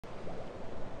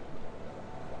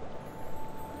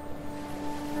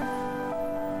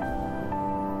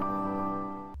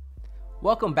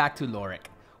Welcome back to LORRIC.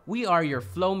 We are your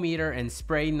flow meter and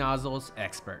spray nozzles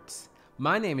experts.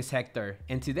 My name is Hector,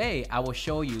 and today I will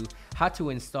show you how to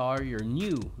install your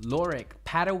new LORRIC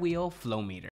Paddle Wheel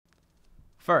Flowmeter.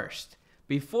 First,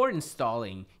 before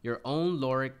installing your own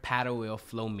LORRIC Paddle Wheel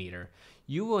Flowmeter,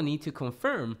 you will need to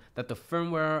confirm that the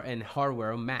firmware and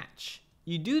hardware match.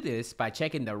 You do this by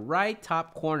checking the right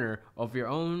top corner of your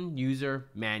own user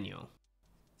manual.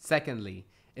 Secondly,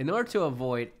 in order to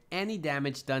avoid any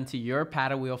damage done to your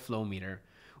paddle wheel flowmeter,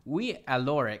 we at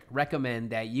LORRIC recommend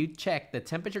that you check the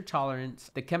temperature tolerance,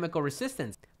 the chemical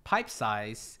resistance, pipe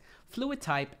size, fluid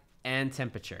type, and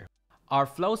temperature. Our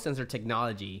flow sensor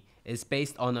technology is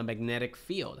based on a magnetic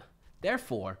field.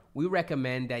 Therefore, we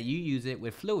recommend that you use it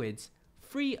with fluids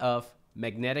free of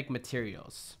magnetic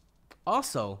materials.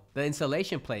 Also, the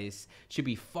installation place should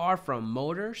be far from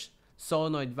motors,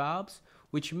 solenoid valves,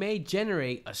 which may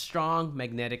generate a strong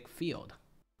magnetic field.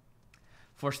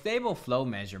 For stable flow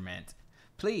measurement,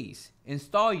 please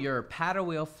install your paddle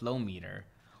wheel flow meter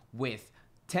with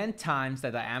 10 times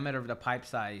the diameter of the pipe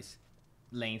size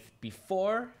length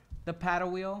before the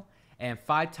paddle wheel and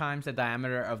 5 times the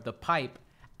diameter of the pipe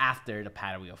after the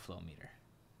paddle wheel flow meter.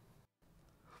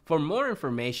 For more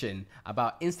information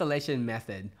about installation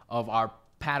method of our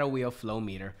paddle wheel flow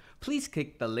meter, please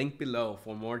click the link below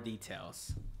for more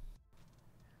details.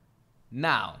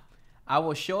 Now, I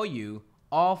will show you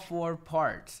all 4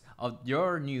 parts of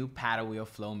your new paddle wheel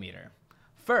flow meter.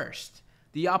 First,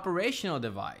 the operational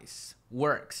device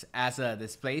works as a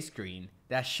display screen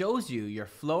that shows you your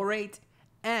flow rate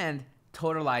and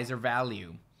totalizer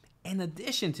value. In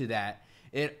addition to that,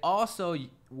 it also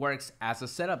works as a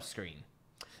setup screen.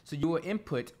 So you will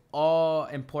input all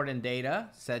important data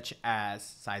such as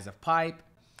size of pipe,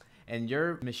 and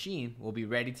your machine will be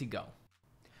ready to go.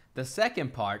 The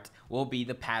second part will be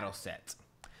the paddle set.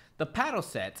 The paddle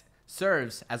set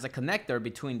serves as a connector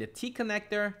between the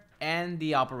TConnector and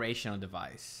the operational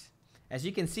device. As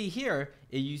you can see here,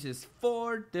 it uses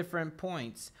 4 different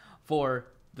points for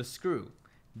the screw.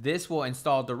 This will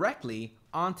install directly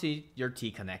onto your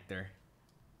TConnector.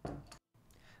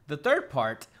 The third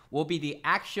part will be the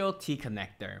actual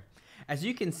TConnector. As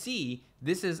you can see,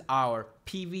 this is our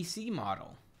PVC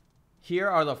model. Here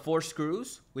are the 4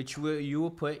 screws, which you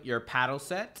will put your paddle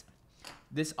set.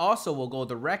 This also will go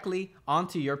directly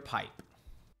onto your pipe.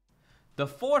 The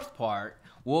fourth part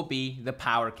will be the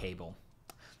power cable.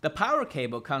 The power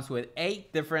cable comes with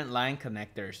 8 different line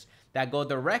connectors that go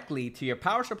directly to your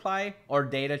power supply or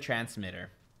data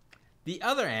transmitter. The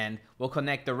other end will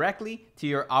connect directly to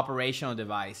your operational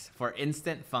device for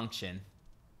instant function.